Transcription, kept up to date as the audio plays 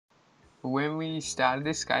when we started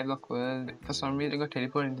this skyblock world, for some reason we got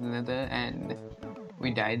teleported into the nether and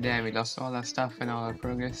we died there and we lost all our stuff and all our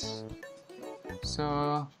progress.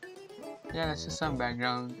 So yeah, that's just some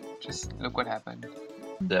background. Just look what happened.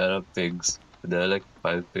 There are pigs. There are like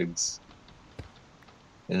 5 pigs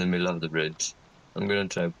in the middle of the bridge. I'm gonna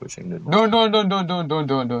try pushing them. Don't.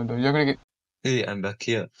 You're gonna get. Hey, I'm back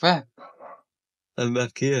here. Where? I'm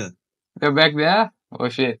back here. You're back there? Oh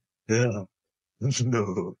shit. Yeah.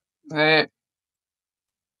 No. Hey.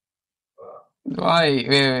 Why?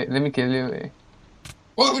 Wait, let me kill you. Wait.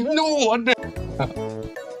 Oh no! What the?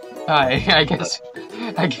 Hi. I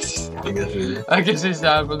guess we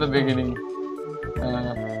start from the beginning.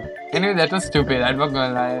 Anyway, that was stupid. I'm not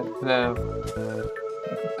gonna lie.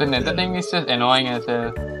 The nether thing is just annoying as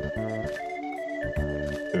hell.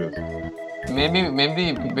 Maybe when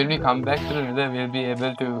we come back to the nether, we'll be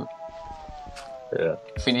able to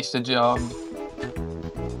finish the job.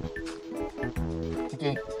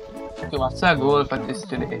 Okay. So what's our goal for this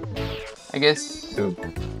today? I guess to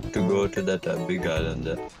go to that big island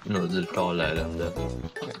there. No, the tall island there.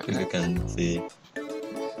 If you can see.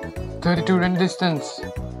 32 run distance.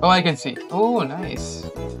 Oh, I can see. Oh, nice.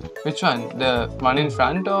 Which one? The one in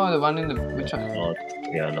front or the one in the... Which one? North.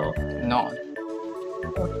 Yeah, north. North.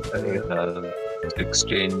 I have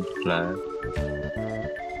exchange flag.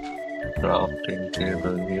 Crafting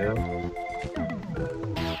table here.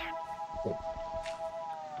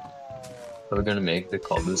 We're gonna make the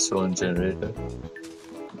cobblestone generator.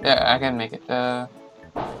 Yeah, I can make it. I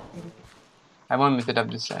won't mess it up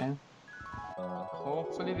this time.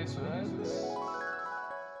 Hopefully this works.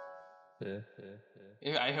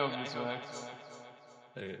 Yeah, I hope this works.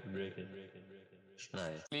 Okay, break it.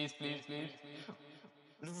 Nice. Please.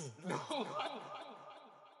 No.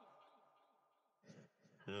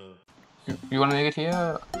 No. You wanna make it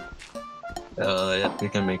here? Yeah, we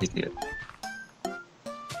can make it here.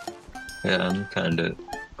 Yeah, I'm kinda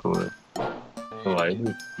cool. Why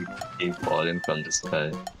do you keep falling from the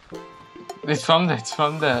sky? It's from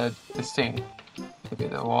the this thing. Okay,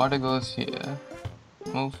 the water goes here.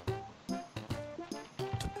 Move.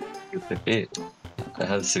 Hey, I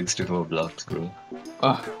have 64 blocks, bro.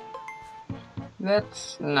 Oh,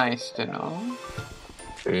 that's nice to know.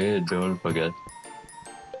 Hey, don't forget.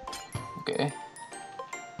 Okay.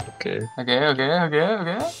 Okay.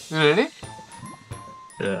 You ready?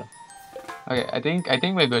 Yeah. Okay, I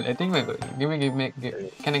think we're good. Give me.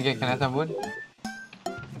 Can I have some wood?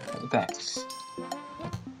 Thanks.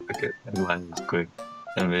 Okay, everyone is quick.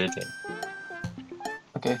 I'm waiting.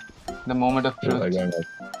 Okay, the moment of truth.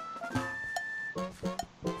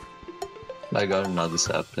 I got another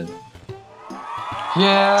sapling.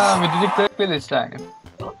 Yeah, we did it correctly this time.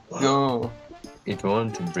 Go. It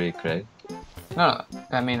won't break, right? No.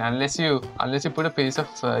 I mean, unless you put a piece of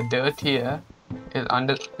dirt here,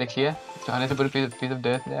 under like here. So unless you put a piece of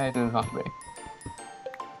dirt there, it will not break.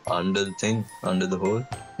 Under the thing, under the hole.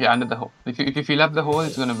 Yeah, under the hole. If you fill up the hole,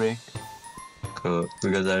 it's gonna break. Cool.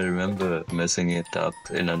 Because I remember messing it up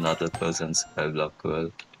in another person's skyblock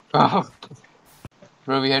world. Oh.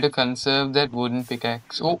 Bro, we had to conserve that wooden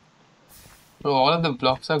pickaxe. Oh. Bro, all of the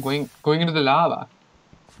blocks are going into the lava.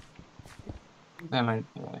 Never mind.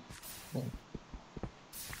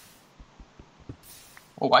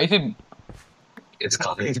 Oh, why is it? It's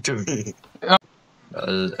coming to me. Yeah.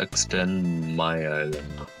 I'll extend my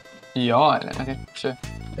island. Your island. Okay, sure.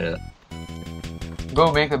 Yeah.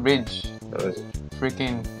 Go make a bridge. Okay.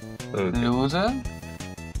 Freaking loser.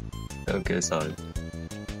 Okay, sorry.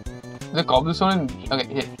 The cobblestone. Okay,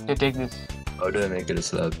 here, take this. How do I make it a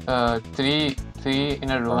slab? 3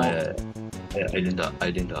 in a row. Oh, yeah,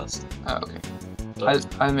 I didn't ask. Okay.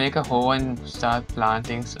 I'll make a hoe and start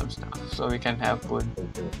planting some stuff so we can have food.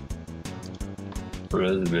 Okay.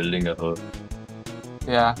 We're building a hoe.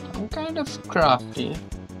 Yeah, I'm kind of crafty.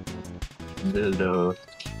 Build a hoe.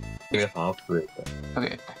 We're halfway.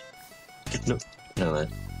 Okay. No man.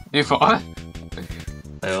 You fall?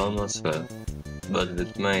 I almost fell. But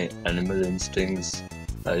with my animal instincts,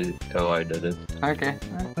 I avoided it. Okay.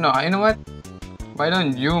 No, you know what? Why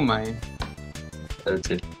don't you mine? That's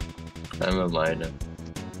it. I'm a miner.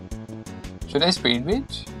 Should I speed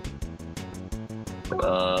bridge?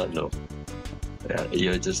 No. Yeah,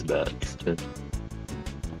 you're just bad.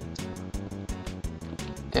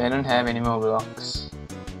 Okay, I don't have any more blocks.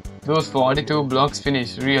 Those 42 blocks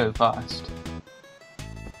finish real fast.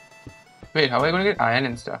 Wait, how are I gonna get iron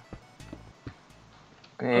and stuff?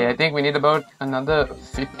 Okay, I think we need about another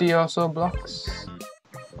 50 or so blocks.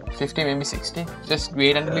 50, maybe 60. Just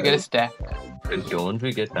wait until we get a stack. Don't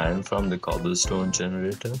we get iron from the cobblestone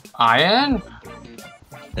generator? Iron?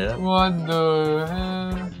 Yeah. What the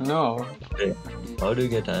hell? No. Hey, how do you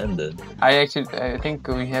get iron then? I think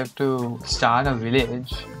we have to start a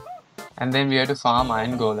village and then we have to farm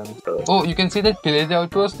iron golems. Oh, you can see that village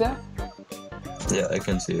outpost there? Yeah, I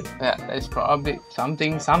can see it. Yeah, there's probably some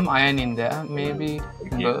iron in there, maybe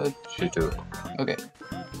birch. Me too. Okay.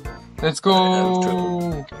 Let's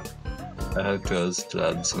go! I have 12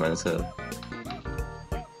 slabs myself.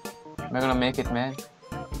 We're gonna make it, man.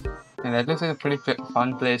 And that looks like a pretty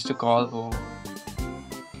fun place to call home.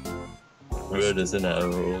 Where doesn't have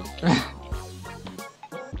a hole?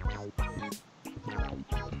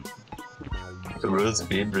 Bro,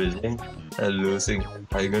 speed bridging and losing.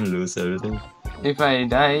 Are you gonna lose everything? If I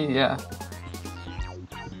die, yeah.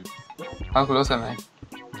 How close am I?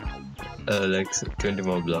 Like 20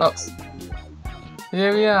 more blocks.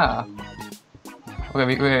 Here we are.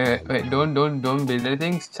 Okay, wait. Don't build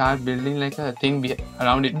anything. Start building like a thing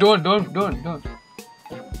around it. Don't.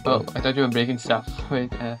 Oh, I thought you were breaking stuff.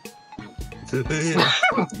 Wait.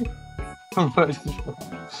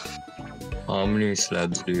 How many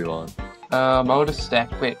slabs do you want? About a stack.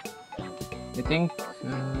 Wait. I think,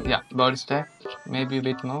 yeah, about a stack. Maybe a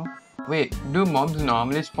bit more. Wait, do mobs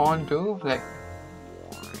normally spawn too? Like,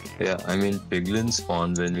 Yeah, I mean piglins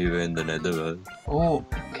spawned when we were in the netherworld. oh,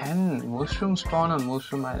 can mushrooms spawn on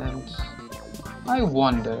mushroom islands? I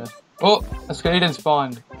wonder. Oh, a skeleton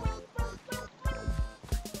spawned.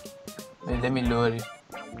 Wait, let me lower it.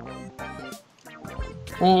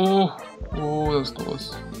 Oh, that was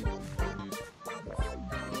close.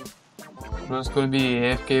 It was gonna be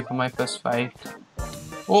AFK for my first fight.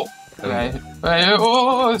 Oh, right.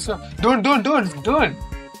 Oh, don't.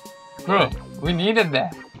 Bro, we needed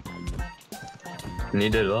that.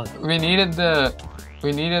 Needed what? We needed the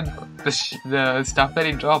stuff that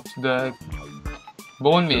he dropped, the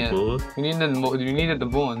bone meal. We needed the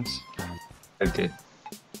bones. Okay.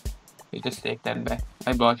 You just take that back.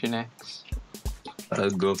 I bought you next. I'll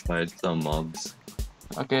go fight some mobs.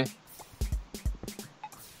 Okay.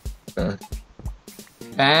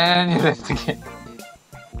 And you left again.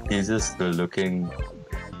 He's just looking.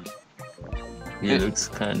 He looks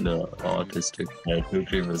kinda autistic. Like, two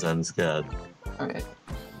creepers, I'm scared. Okay.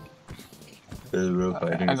 Bro,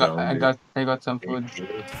 fighting I got some food.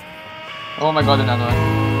 zombies. Oh my god, another one.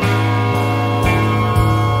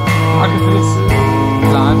 What is this?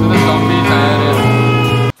 Plants with a zombie tire.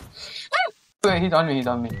 Wait, he's on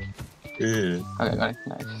me. Yeah. Okay, got it.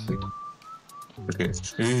 Nice. Okay.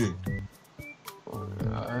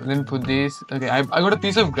 Then put these. Okay, I got a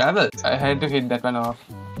piece of gravel. I had to hit that one off.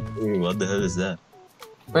 What the hell is that?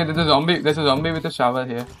 Wait, there's a zombie with a shovel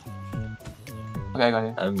here. Okay, I got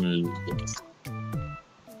it.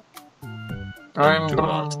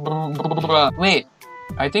 Wait,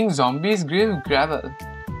 I think zombies give gravel.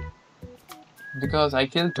 Because I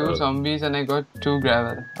killed 2 zombies and I got 2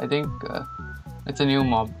 gravel. I think it's a new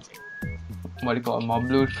mob. What do you call it? Mob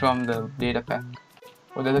loot from the data pack.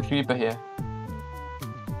 Oh, there's a creeper here.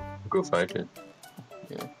 Go fight it.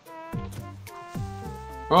 Yeah.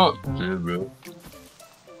 Oh! Yeah, bro.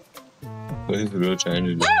 What is bro trying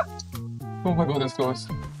to do? Oh my god, that's close.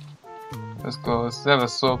 That's close. That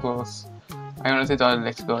was so close. I honestly thought I'd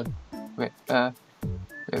explode. Wait, wait.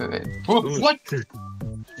 Oh, what?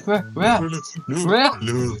 Where? No. Where?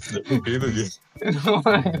 No. Game again. Oh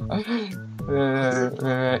my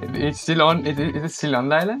god. It's still on. Is it still on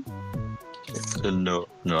the island? No,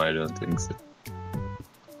 I don't think so.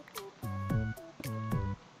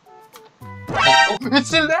 Oh, it's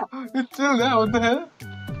still there! What the hell?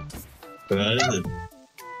 Where is it?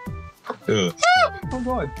 Oh. Oh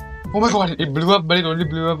god. Oh my god, it blew up, but it only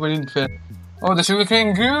blew up when it fell. Oh, the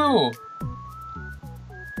sugarcane grew!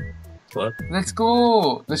 What? Let's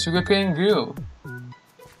go! The sugarcane grew.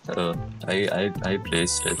 I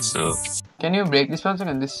placed it, so. Can you break this one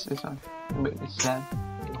second? This one. Break this slab.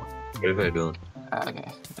 What if I don't?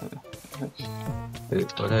 Okay.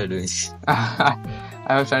 Wait, what are you doing?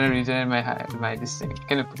 I was trying to regenerate my this thing.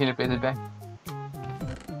 Can you place it back?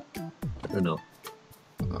 No.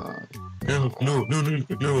 Uh,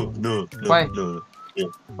 No. Why? No.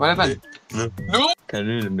 What happened? No! Can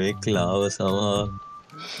we make lava somehow?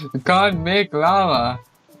 You can't make lava.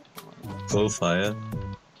 Oh, fire.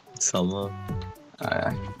 Somehow.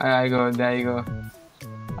 There you go.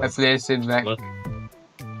 I placed it back. What?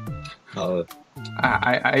 How?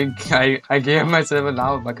 I gave myself a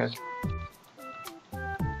lava bucket.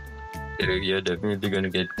 You're definitely gonna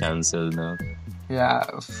get cancelled now. Yeah,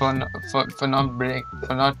 for not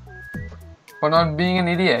being an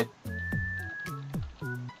idiot.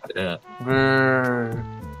 Yeah. Grrr.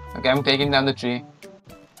 Okay, I'm taking down the tree.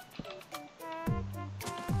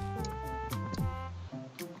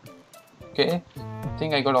 okay? I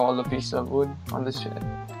think I got all the pieces of wood on the shelf.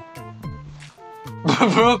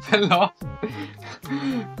 Bro, fell off.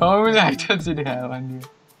 How many items did you have on you?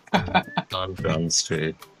 Can't run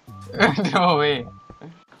straight. No way.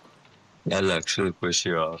 I'll actually push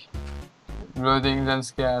you off. Bro thinks I'm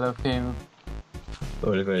scared of him.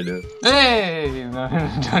 What if I do? Hey! No,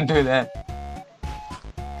 don't do that.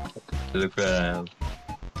 Look where I am.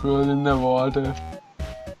 Bro's in the water.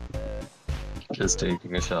 Just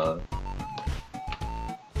taking a shower.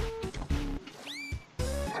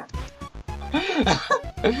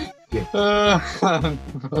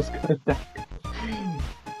 Bro's gonna die.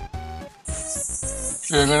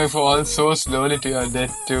 You're gonna fall so slowly to your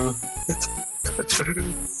death too.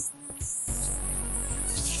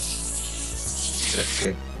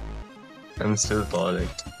 Okay. I'm still falling.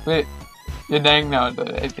 Wait, you're dying now though,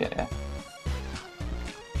 right? Yeah.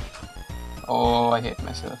 Oh, I hate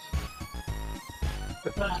myself.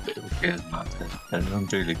 I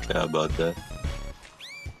don't really care about that.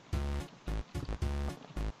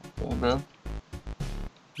 Okay, bro.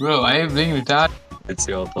 Bro, why are you being retarded? It's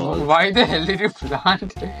your fault. Why the hell did you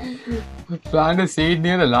plant a seed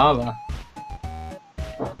near the lava?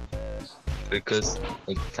 Because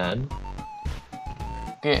I can.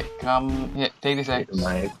 Okay, come here, take this axe.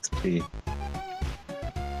 My XP.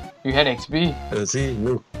 You had XP? Oh, see,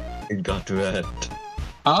 look. It got wet.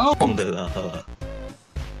 Oh! From the lava.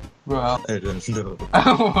 Bro, I don't know.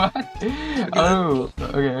 what? Oh,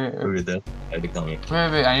 okay. Look at that. I had to come in.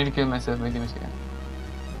 Wait, I need to kill myself. Wait, give me a second.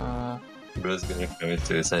 Bro's gonna commit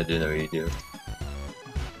suicide in a video.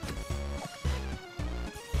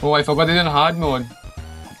 Oh, I forgot it's in hard mode.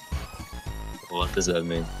 What does that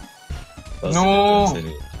mean? No!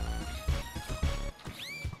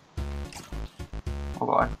 Oh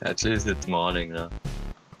god. At least it's morning now.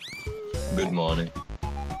 Good morning.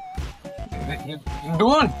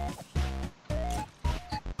 Don't!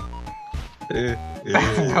 Yeah.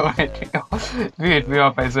 No, wait, me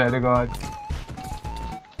off, I swear to god.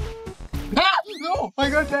 Ah! No! I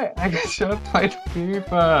got that! I got shot by the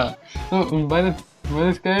creeper! No, by the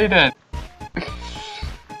skeleton!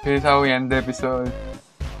 Here's how we end the episode.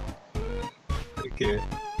 Okay.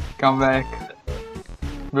 Come back.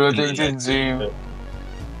 Bro In the thinks it's next dream. video-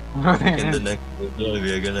 Bro thinks In the it's... next video,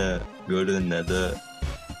 we're gonna go to the nether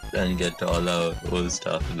and get all our old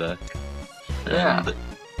stuff back. Yeah. And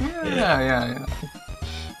Yeah.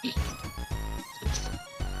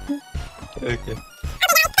 okay.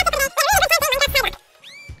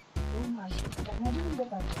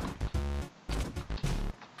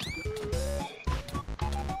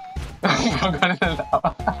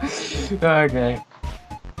 Okay.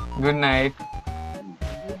 Good night.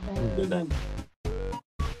 Good night.